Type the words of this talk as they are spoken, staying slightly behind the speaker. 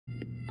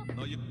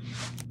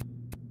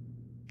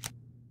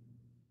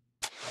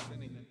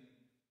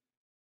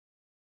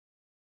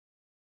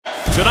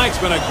Tonight's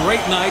been a great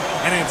night,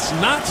 and it's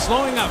not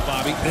slowing up,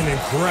 Bobby. An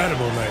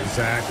incredible night,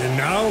 Zach. And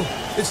now,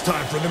 it's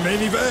time for the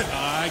main event.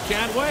 I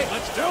can't wait.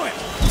 Let's do it.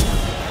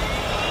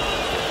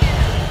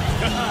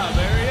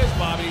 There he is,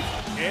 Bobby.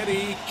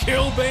 Eddie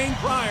Killbane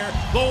Pryor,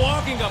 the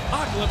walking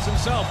apocalypse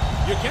himself.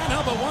 You can't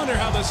help but wonder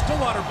how the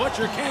Stillwater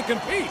Butcher can't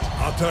compete.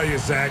 I'll tell you,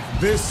 Zach,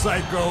 this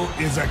psycho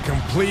is a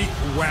complete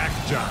whack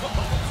job.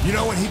 You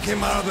know, when he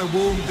came out of the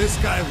womb, this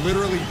guy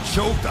literally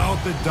choked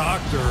out the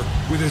doctor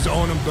with his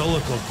own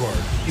umbilical cord.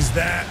 He's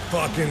that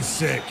fucking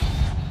sick.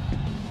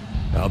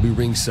 I'll be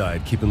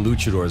ringside, keeping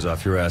luchadors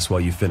off your ass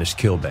while you finish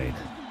Killbane.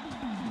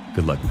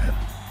 Good luck, man.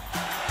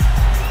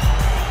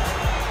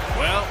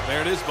 Well,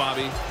 there it is,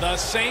 Bobby. The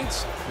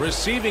Saints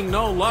receiving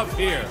no love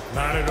here.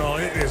 Not at all.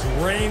 It is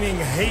raining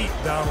hate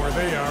down where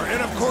they are.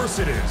 And of course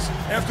it is.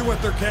 After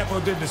what their capo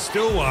did to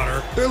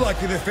Stillwater, they're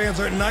lucky their fans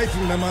aren't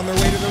knifing them on their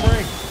way to the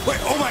ring. Wait,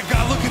 oh my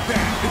God, look at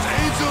that. It's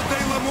Angel de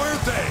la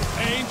Muerte.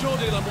 Angel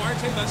de la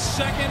Muerte, the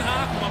second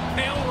half of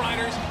Pale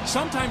Riders,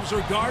 sometimes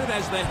regarded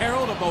as the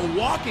herald of a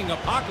walking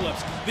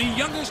apocalypse. The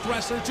youngest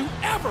wrestler to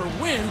ever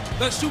win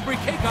the Super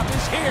K-Cup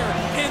is here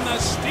in the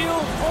Steel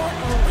Court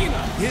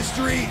Arena.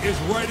 History is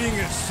writing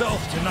itself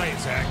tonight,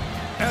 Zach.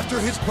 After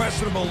his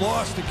questionable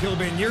loss to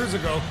Killbane years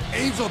ago,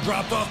 Angel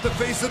dropped off the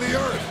face of the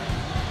earth.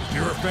 If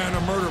you're a fan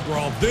of Murder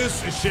Brawl,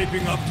 this is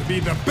shaping up to be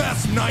the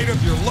best night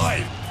of your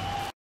life.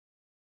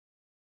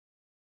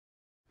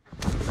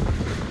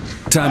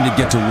 Time to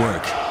get to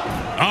work.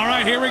 All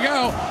right, here we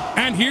go.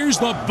 And here's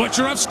the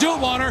Butcher of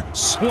Stillwater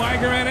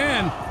swaggering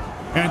in.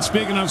 And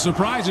speaking of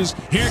surprises,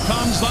 here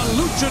comes the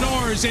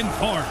Luchadors in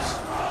force.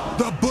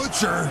 The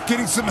Butcher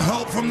getting some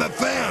help from the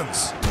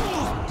fans.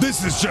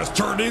 This has just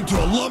turned into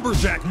a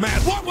lumberjack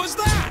match. What was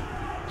that?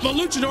 The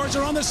Luchadors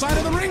are on the side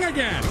of the ring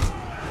again.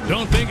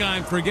 Don't think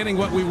I'm forgetting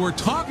what we were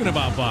talking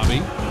about,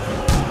 Bobby.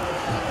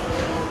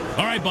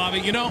 All right, Bobby,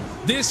 you know,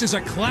 this is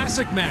a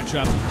classic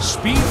matchup.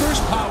 Speed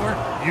versus power,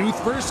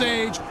 youth versus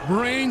age,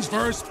 brains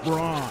versus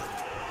brawn.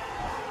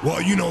 Well,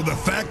 you know, the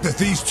fact that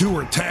these two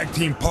are tag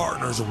team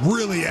partners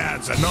really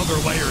adds another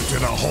layer to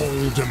the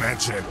whole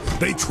dimension.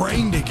 They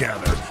train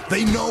together.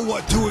 They know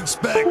what to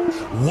expect.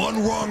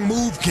 One wrong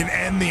move can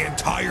end the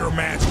entire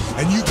match,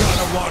 and you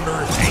gotta wonder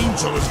if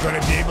Angel is gonna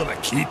be able to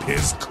keep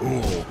his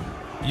cool.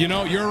 You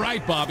know, you're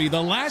right, Bobby.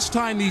 The last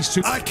time these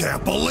two... I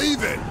can't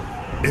believe it!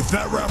 If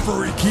that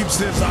referee keeps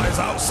his eyes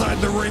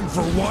outside the ring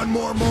for one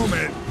more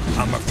moment,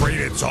 I'm afraid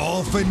it's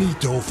all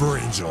finito for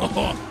Angel.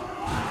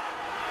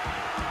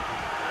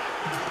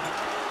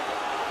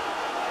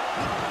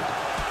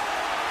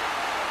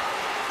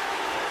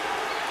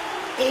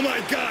 Oh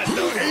my God,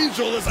 the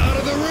Angel is out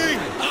of the ring!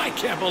 I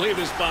can't believe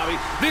this, Bobby.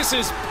 This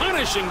is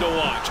punishing to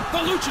watch. The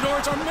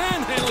Luchadors are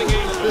manhandling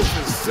Angel. This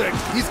is sick.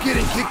 He's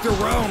getting kicked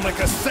around like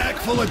a sack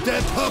full of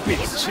dead puppies.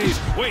 Jeez,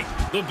 wait.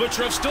 The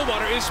Butcher of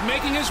Stillwater is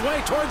making his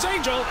way towards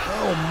Angel.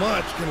 How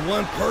much can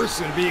one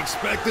person be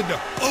expected to...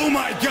 Oh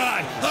my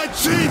God, a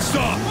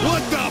chainsaw!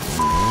 What the f...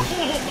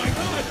 Oh my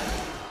God.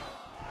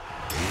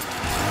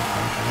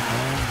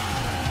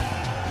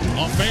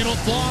 A fatal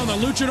flaw in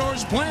the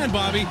Luchadors' plan,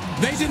 Bobby.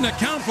 They didn't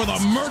account for the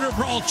Murder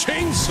Brawl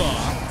chainsaw.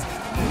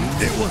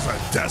 It was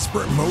a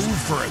desperate move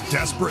for a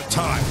desperate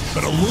time,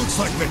 but it looks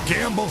like the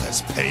gamble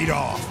has paid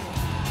off.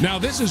 Now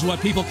this is what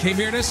people came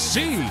here to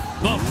see.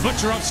 The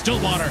Butcher of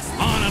Stillwater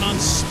on an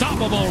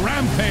unstoppable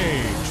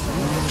rampage.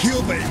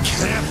 Killbane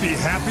can't be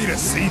happy to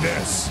see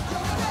this.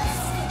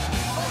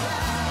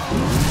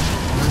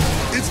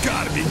 It's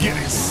got to be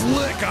getting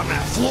slick on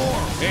that floor.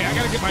 Hey, I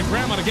got to get my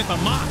grandma to get the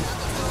mop.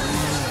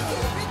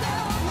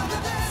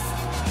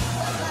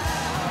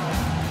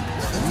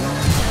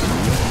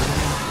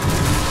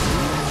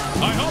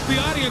 I hope the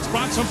audience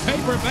brought some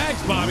paper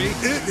bags, Bobby.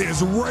 It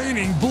is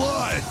raining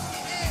blood.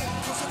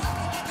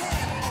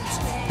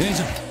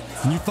 Angel,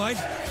 can you fight?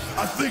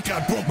 I think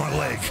I broke my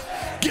leg.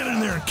 Get in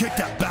there and kick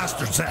that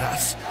bastard's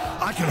ass.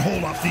 I can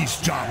hold off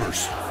these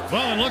jobbers.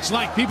 Well, it looks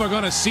like people are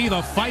going to see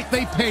the fight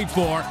they paid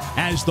for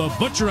as the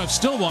Butcher of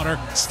Stillwater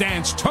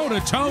stands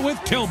toe-to-toe with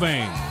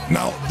Killbane.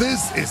 Now,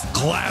 this is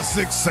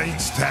classic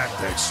Saints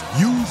tactics.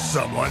 Use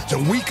someone to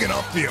weaken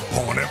up the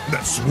opponent,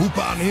 then swoop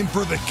on in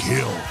for the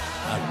kill.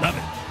 I love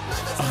it.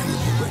 I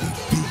already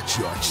beat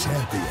your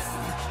champion.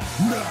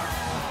 Now,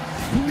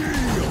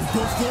 kneel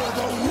before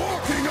the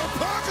walking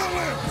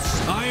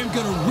apocalypse! I am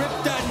gonna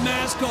rip that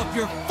mask off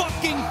your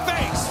fucking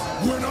face!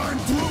 When I'm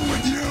through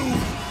with you,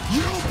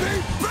 you'll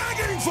be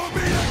begging for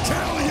me to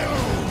kill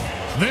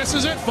you! This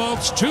is it,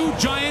 folks. Two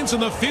giants in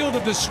the field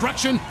of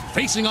destruction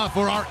facing off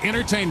for our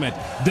entertainment.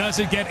 Does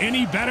it get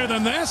any better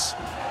than this?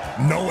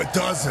 No, it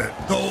doesn't.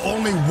 Though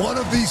only one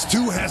of these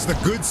two has the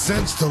good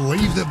sense to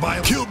leave the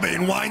violence.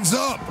 Killbane winds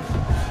up.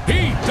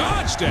 He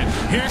dodged it.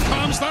 Here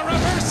comes the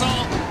reversal.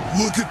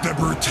 Look at the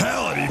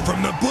brutality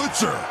from the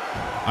Butcher.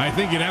 I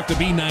think you'd have to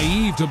be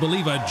naive to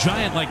believe a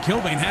giant like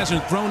Killbane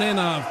hasn't thrown in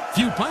a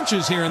few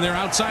punches here and there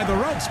outside the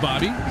ropes,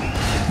 Bobby.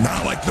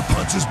 Not like the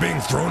punches being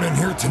thrown in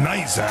here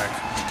tonight, Zach.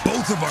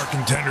 Both of our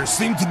contenders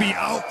seem to be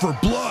out for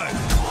blood.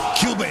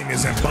 Killbane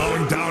isn't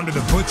bowing down to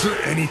the Butcher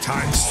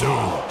anytime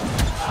soon.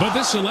 But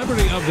this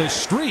celebrity of the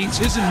streets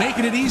isn't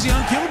making it easy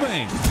on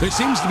Killbane. There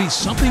seems to be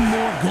something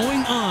more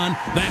going on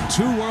than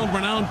two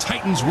world-renowned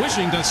titans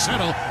wishing to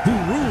settle who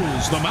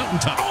rules the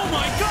mountaintop. Oh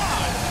my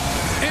God!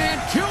 And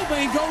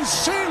Killbane goes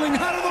sailing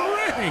out of the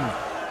ring!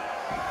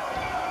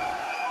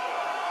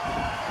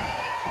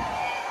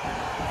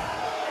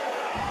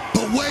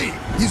 But wait,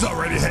 he's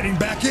already heading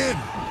back in.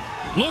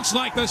 Looks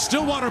like the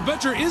Stillwater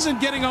Butcher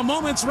isn't getting a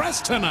moment's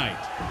rest tonight.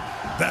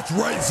 That's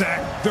right,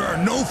 Zach. There are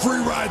no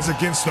free rides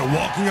against the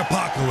walking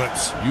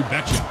apocalypse. You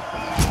betcha.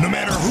 No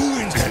matter who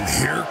wins. And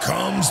here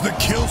comes the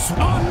kill switch.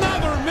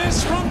 Another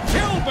miss from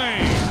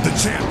Killbane. The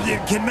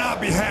champion cannot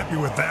be happy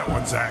with that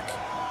one, Zach.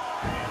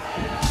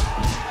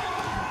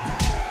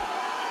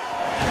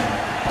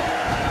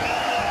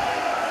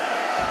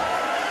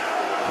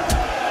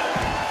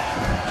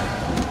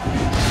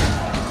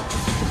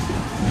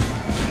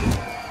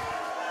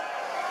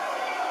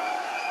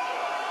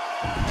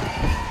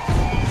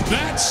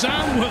 That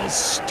sound will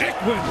stick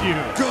with you.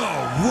 Go,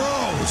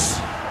 Rose!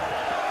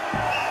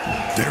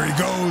 There he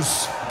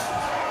goes.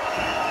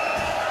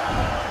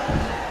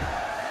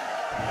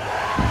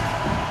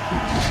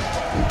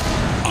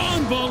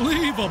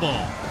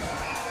 Unbelievable.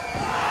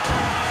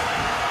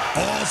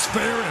 All's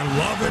fair in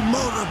love and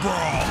murder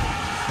brawl.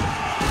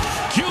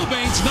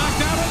 Killbane's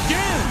knocked out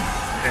again.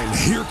 And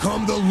here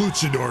come the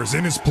luchadors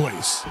in his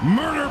place.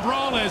 Murder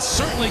Brawl is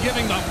certainly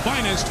giving the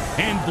finest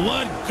and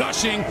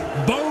blood-gushing,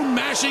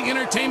 bone-mashing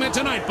entertainment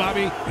tonight,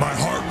 Bobby. My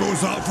heart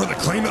goes out for the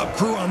cleanup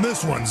crew on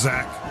this one,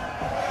 Zach.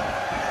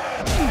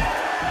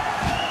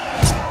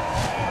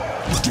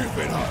 Give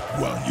it up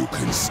while you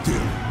can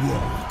still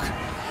walk.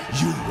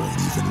 You won't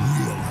even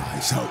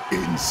realize how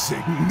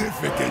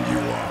insignificant you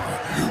are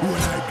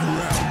when I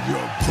ground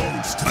your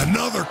bones to...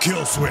 Another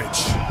kill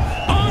switch.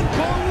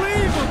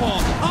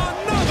 Unbelievable!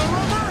 Another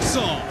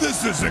reversal!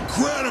 This is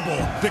incredible.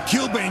 The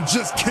Killbane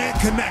just can't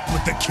connect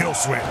with the kill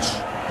switch.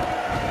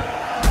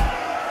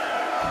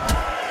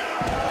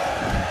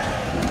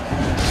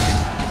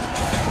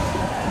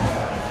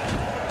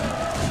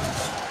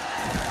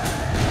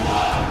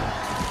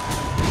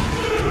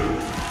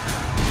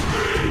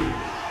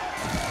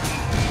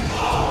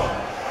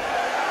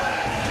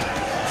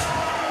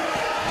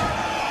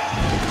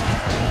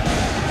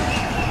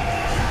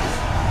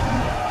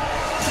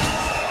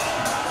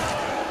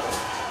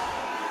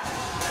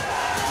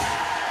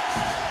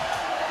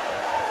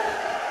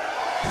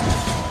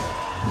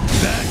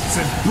 That's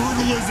as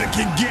brutal as it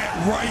can get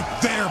right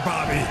there,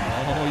 Bobby.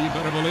 Oh, you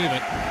better believe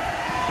it.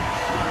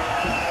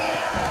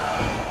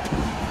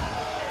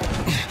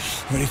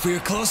 Ready for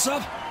your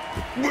close-up?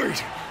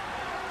 Wait!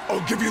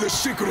 I'll give you the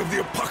secret of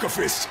the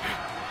Apocalypse.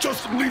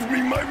 Just leave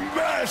me my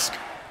mask!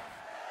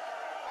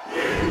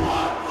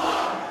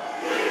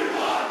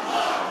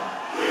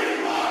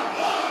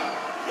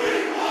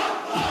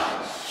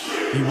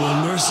 You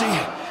want mercy?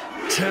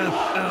 Tap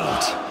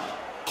out.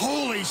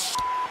 Holy sh**!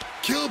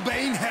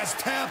 Killbane has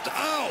tapped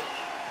out!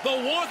 The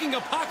walking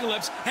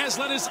apocalypse has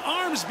let his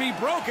arms be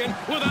broken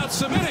without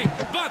submitting,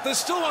 but the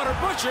Stillwater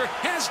Butcher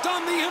has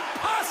done the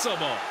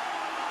impossible!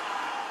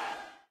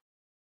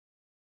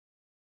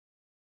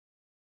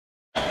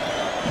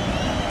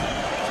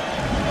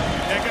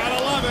 You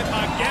gotta love it.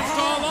 Against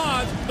all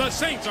odds, the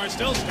Saints are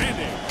still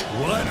standing.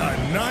 What a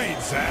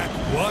night, Zach.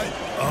 What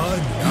a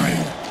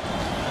night.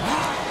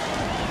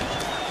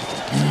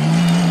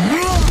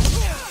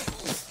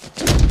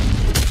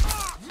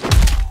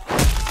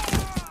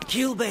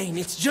 Killbane,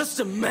 it's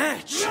just a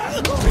match.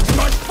 It's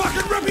my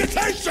fucking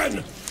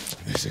reputation!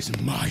 This is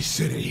my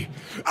city.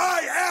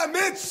 I am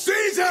its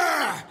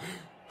Caesar!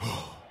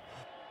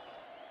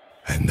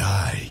 And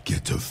I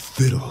get to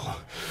fiddle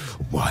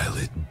while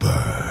it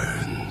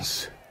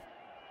burns.